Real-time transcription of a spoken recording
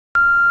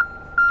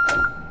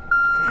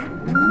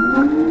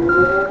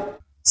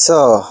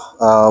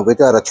We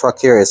got a truck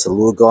here. It's a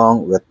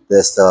Lugong with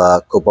this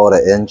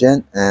Kubota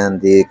engine, and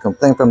the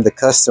complaint from the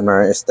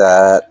customer is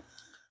that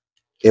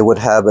it would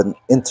have an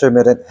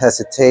intermittent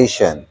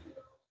hesitation.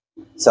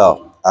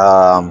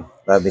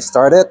 Let me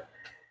start it.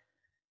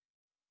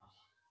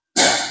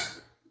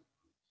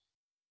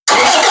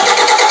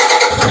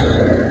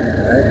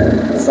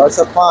 Right. Starts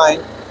up fine.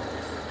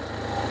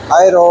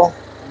 Idle.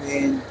 I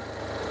mean,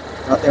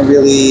 nothing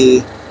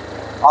really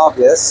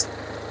obvious.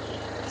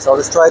 So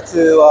let's try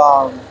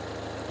to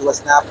do a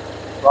snap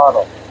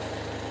throttle.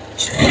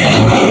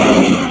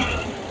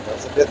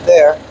 There's a bit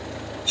there.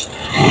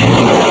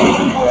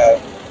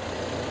 Okay.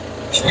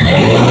 Okay.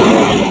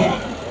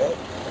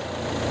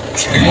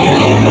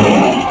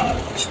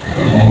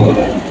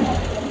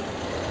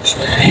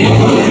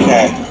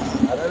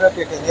 I don't know if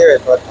you can hear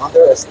it, but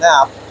under a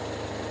snap,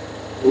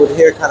 you would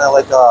hear kind of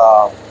like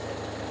a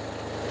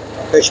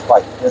fish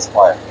bite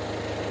misfire.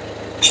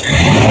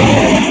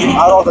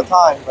 Not all the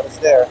time, but it's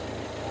there.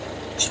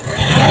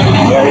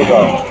 There you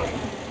go.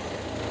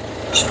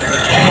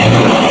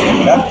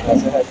 Yep,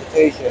 that's a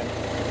hesitation.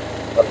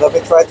 But let me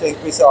try to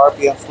increase the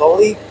RPM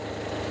slowly.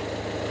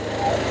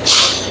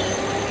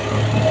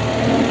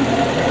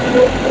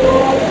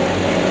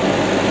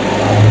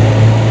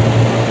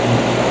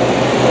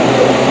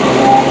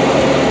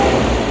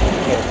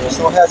 Okay, there's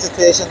no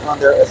hesitation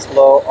under a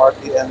slow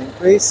RPM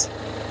increase.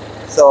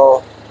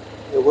 So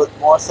it would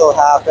more so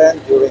happen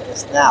during a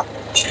snap.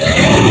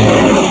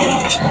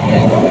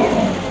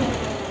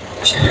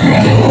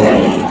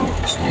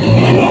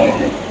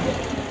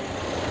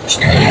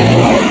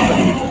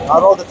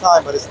 Not all the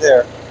time, but it's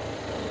there.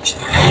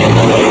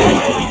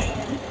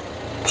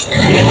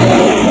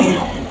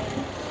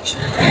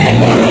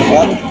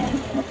 Yep.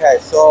 Okay,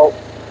 so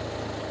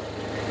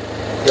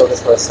feel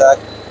this for a sec.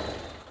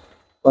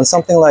 When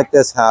something like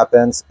this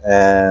happens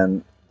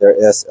and there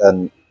is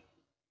an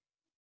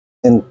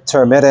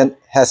intermittent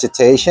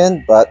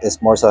hesitation, but it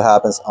more so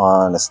happens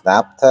on a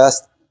snap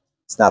test,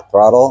 snap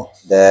throttle,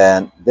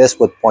 then this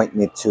would point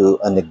me to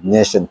an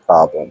ignition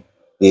problem,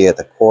 be it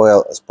a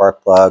coil, a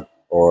spark plug,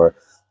 or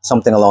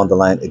something along the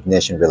line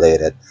ignition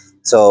related.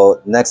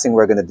 So next thing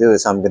we're going to do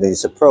is I'm going to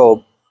use a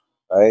probe,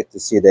 right, to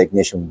see the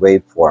ignition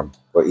waveform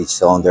for each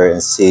cylinder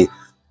and see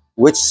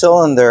which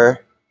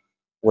cylinder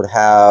would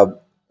have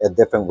a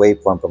different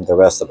waveform from the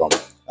rest of them.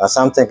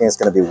 So I'm thinking it's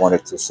going to be one or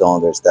two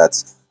cylinders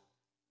that's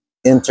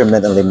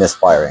intermittently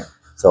misfiring.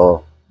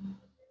 So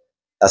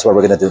that's what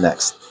we're going to do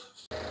next.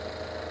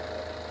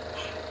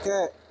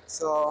 Okay,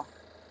 so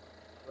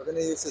we're going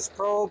to use this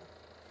probe,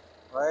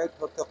 right,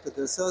 hooked up to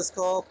the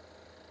oscilloscope,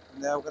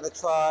 and then we're going to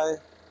try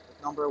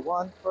with number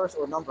 1 first,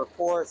 or number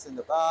 4, it's in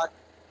the back.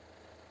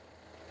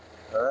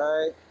 All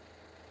right,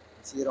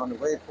 you see it on the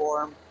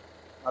waveform,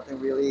 nothing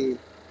really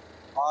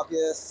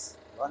obvious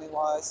running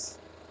wise.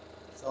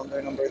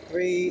 Cylinder number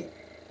 3,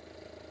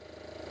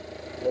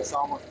 it's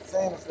almost the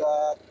same as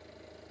that.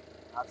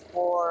 That's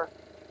 4.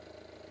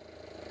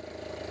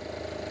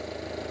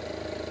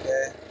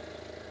 Okay.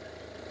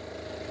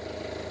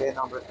 Okay,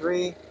 number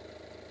 3,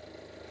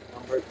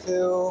 number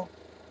 2,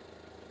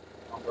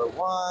 number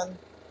 1.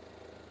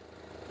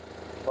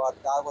 But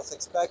that was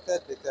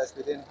expected because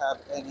we didn't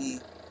have any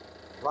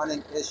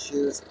running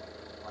issues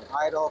on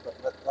idle.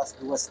 But let's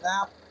do a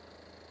snap.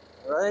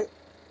 All right.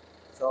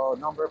 So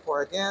number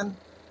 4 again.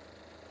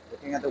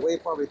 Looking at the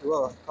waveform, we do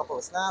a couple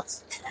of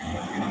snaps.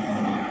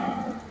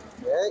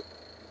 Okay.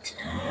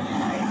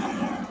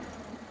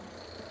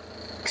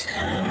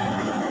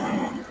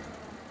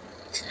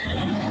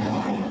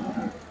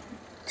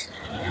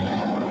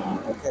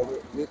 Okay,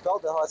 we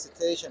felt the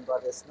hesitation,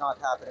 but it's not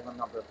happening on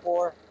number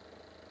 4.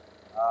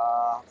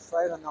 Let's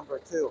try it on number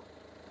 2.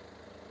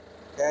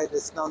 Okay,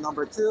 this is now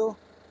number 2.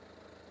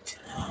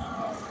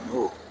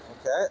 Ooh,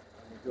 okay, let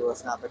me do a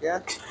snap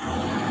again.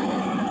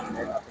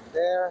 Okay, nothing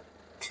there.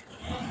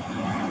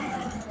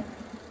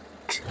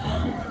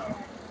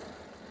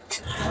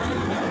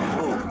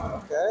 Ooh,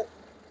 okay,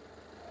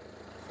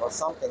 well,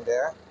 something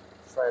there.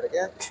 Let's try it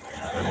again.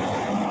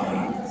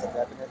 It's a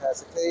definite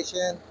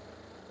hesitation.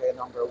 Okay,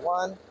 number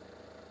 1.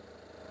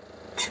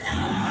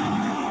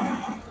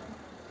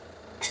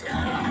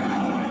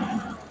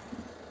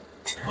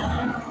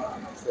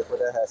 Let's wait for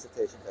the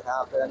hesitation to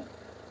happen.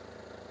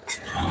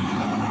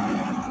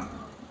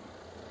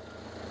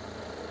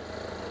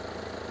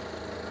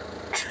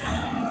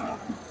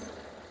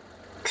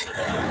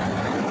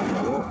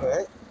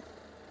 Okay.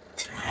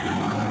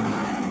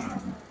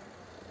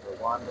 Number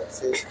 1, let's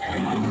see.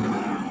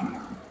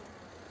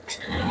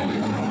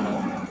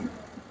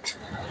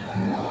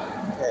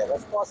 Okay,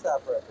 let's pause that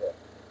for a bit.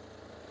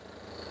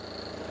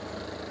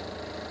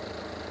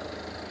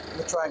 Let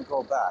me try and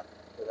go back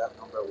to that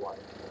number 1.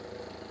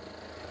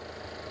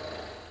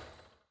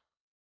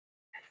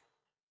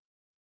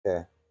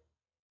 Okay,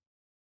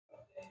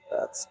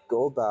 let's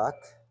go back.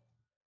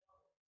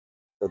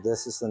 So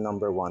this is the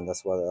number 1.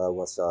 That's what I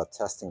was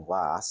testing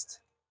last.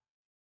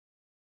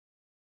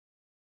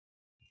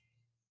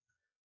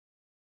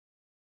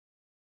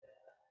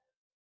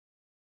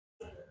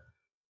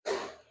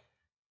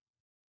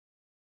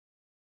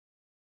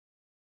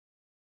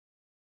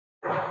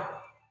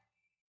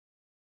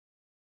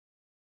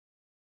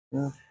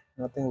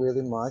 Nothing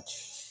really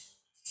much.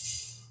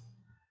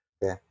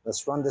 Okay,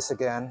 let's run this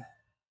again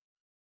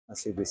and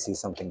see if we see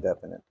something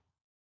definite.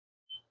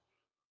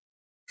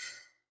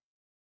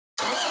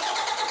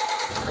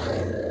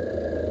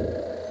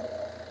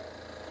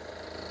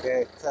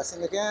 Okay,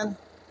 testing again.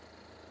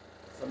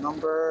 So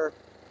number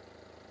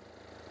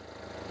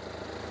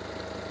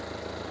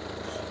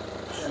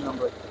 3.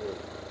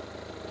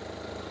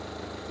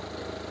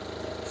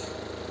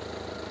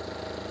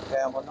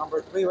 Okay, I'm on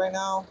number 3 right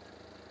now.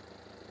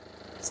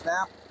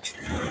 Snap.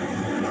 Okay,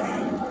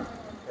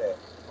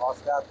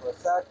 pause that for a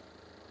sec.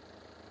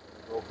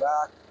 Go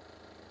back.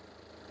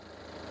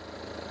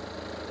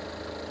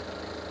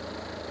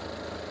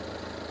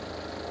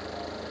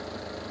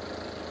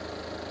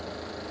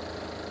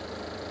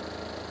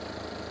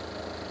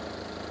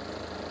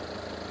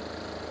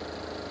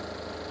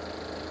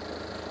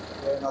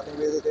 Okay, nothing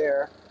really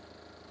there.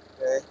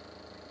 Okay,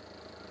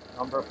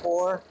 number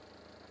 4.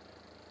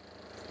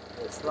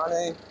 It's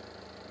running.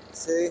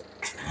 See?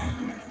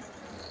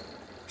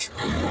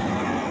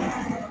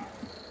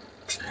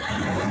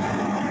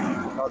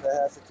 Felt the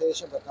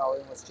hesitation, but now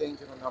it was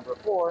changing to number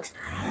 4.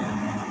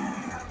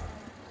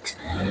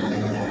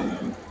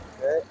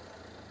 Okay,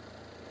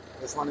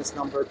 this one is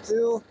number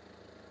 2.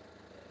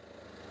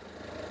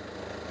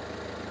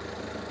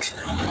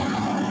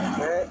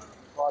 Okay,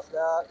 pause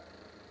that.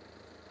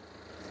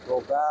 Let's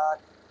go back.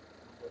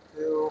 Number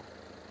 2.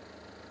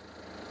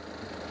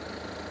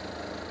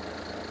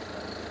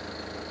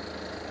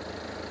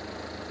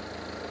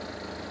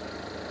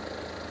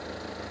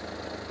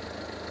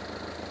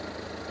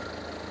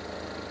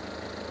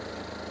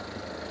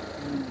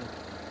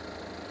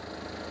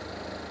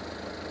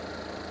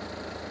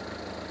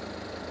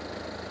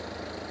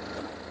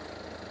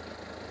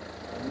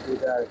 Let me do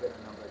that again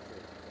in number 2.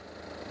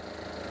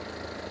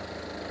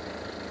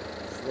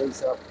 Just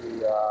raise up the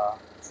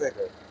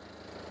trigger.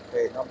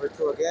 Okay, number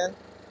 2 again.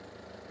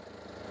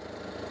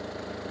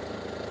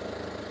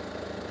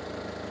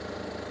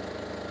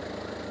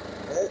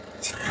 Okay.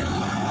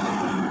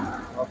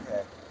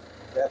 Okay.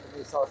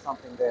 Definitely saw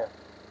something there.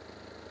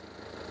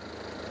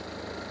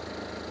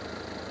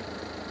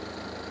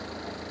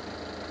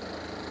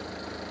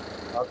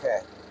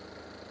 Okay.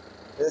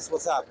 This is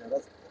what's happening.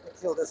 Let me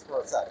kill this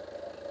for a second.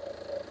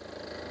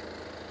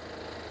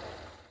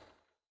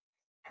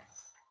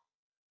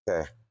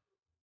 Okay.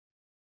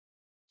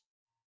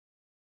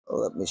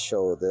 Let me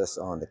show this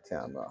on the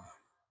camera.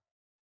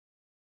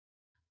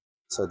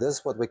 So this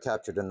is what we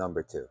captured in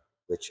number 2,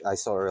 which I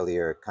saw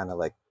earlier, kind of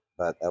like,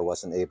 but I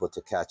wasn't able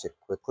to catch it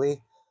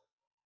quickly.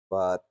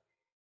 But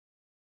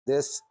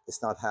this is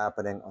not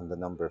happening on the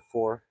number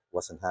 4,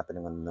 wasn't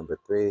happening on the number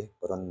 3,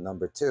 but on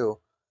number 2,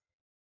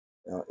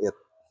 it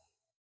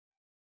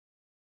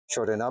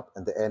shortened up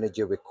and the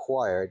energy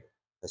required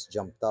has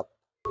jumped up.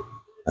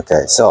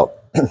 Okay, so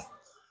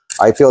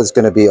I feel it's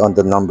going to be on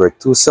the number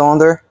 2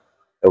 cylinder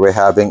that we're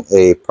having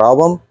a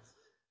problem.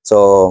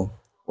 So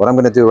what I'm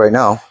going to do right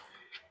now,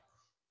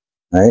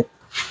 right,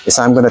 is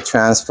I'm going to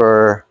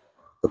transfer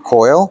the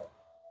coil.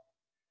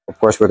 Of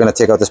course, we're going to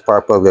take out this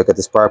spark plug, look at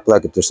the spark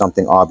plug. If there's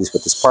something obvious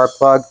with the spark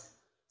plug,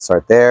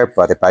 start there.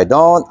 But if I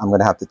don't, I'm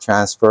going to have to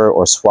transfer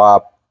or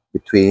swap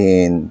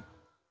between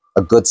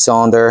a good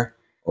cylinder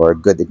or a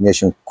good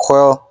ignition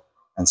coil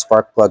and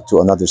spark plug to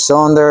another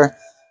cylinder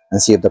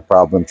and see if the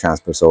problem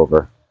transfers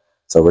over.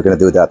 So we're going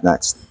to do that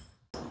next.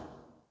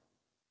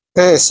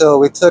 Okay, so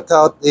we took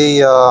out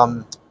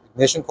the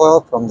ignition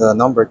coil from the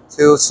number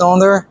 2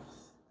 cylinder,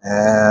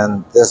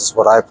 and this is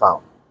what I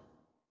found.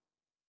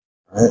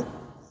 All right,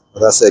 so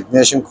that's the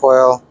ignition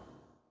coil.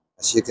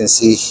 As you can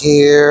see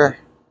here,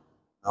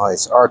 now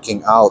it's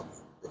arcing out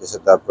because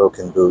of that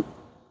broken boot.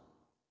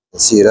 You can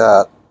see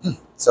that.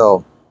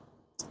 So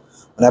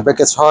whenever it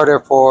gets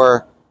harder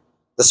for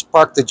the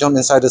spark to jump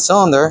inside the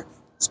cylinder,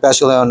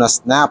 especially on a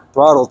snap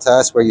throttle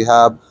test where you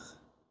have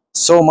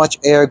so much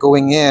air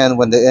going in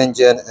when the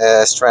engine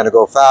is trying to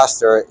go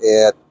faster,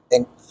 it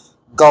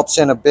gulps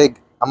in a big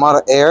amount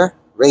of air,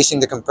 raising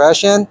the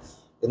compression.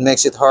 It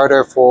makes it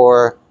harder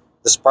for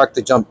the spark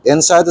to jump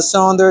inside the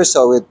cylinder,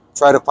 so we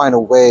try to find a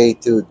way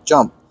to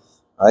jump.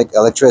 Right?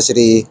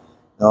 Electricity,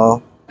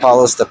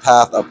 follows the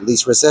path of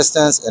least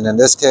resistance, and in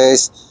this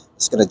case,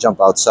 it's going to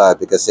jump outside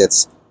because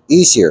it's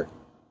easier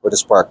for the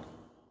spark.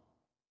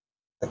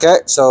 Okay,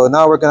 so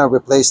now we're going to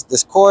replace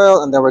this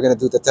coil, and then we're going to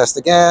do the test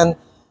again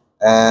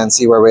and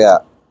see where we're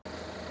at.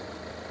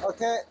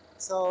 Okay,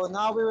 so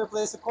now we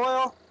replace the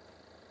coil.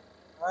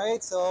 All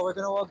right, so we're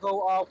going to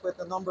go off with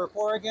the number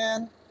 4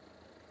 again.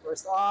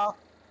 First off.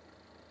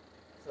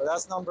 So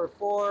that's number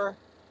 4.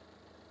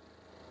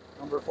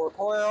 Number 4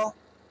 coil.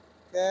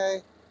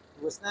 Okay,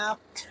 do a snap.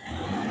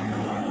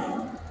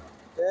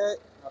 Okay,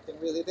 nothing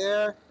really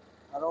there.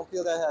 I don't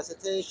feel that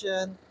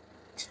hesitation.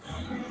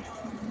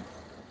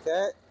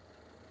 Okay.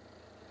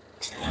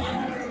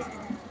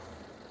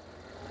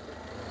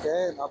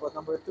 Okay, how about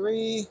number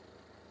 3?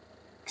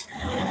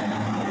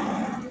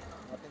 Nothing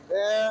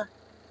there.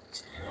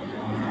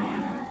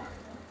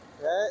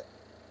 Okay,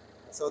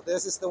 so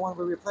this is the one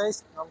we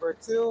replaced, number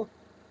 2.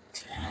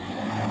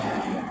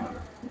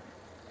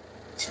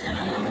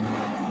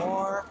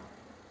 More.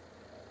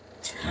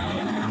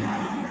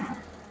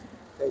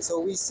 Okay, so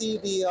we see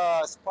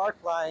the spark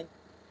line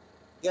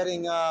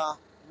getting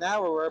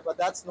narrower, but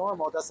that's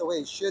normal. That's the way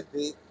it should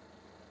be.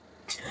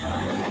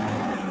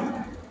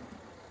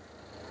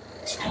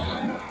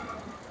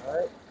 All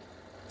right.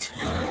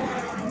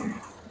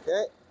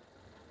 Okay.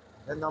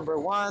 Then number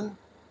one.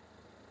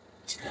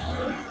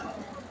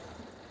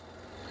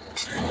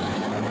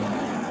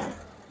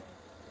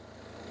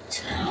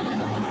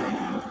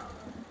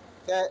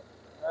 Okay.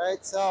 All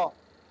right. So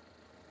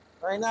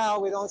right now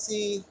we don't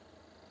see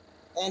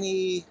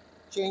any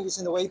changes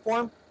in the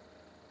waveform,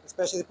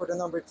 especially for the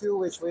number two,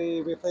 which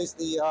we replaced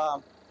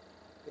the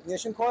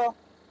ignition coil.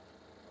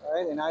 All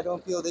right, and I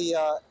don't feel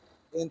the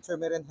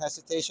intermittent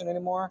hesitation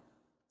anymore.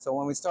 So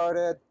when we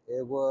started,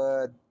 it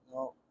would,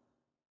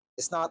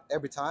 it's not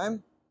every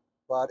time,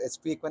 but it's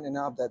frequent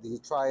enough that you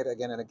try it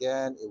again and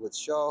again, it would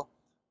show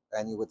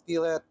and you would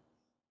feel it.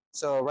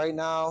 So right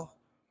now,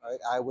 right,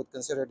 I would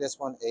consider this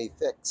one a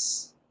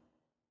fix.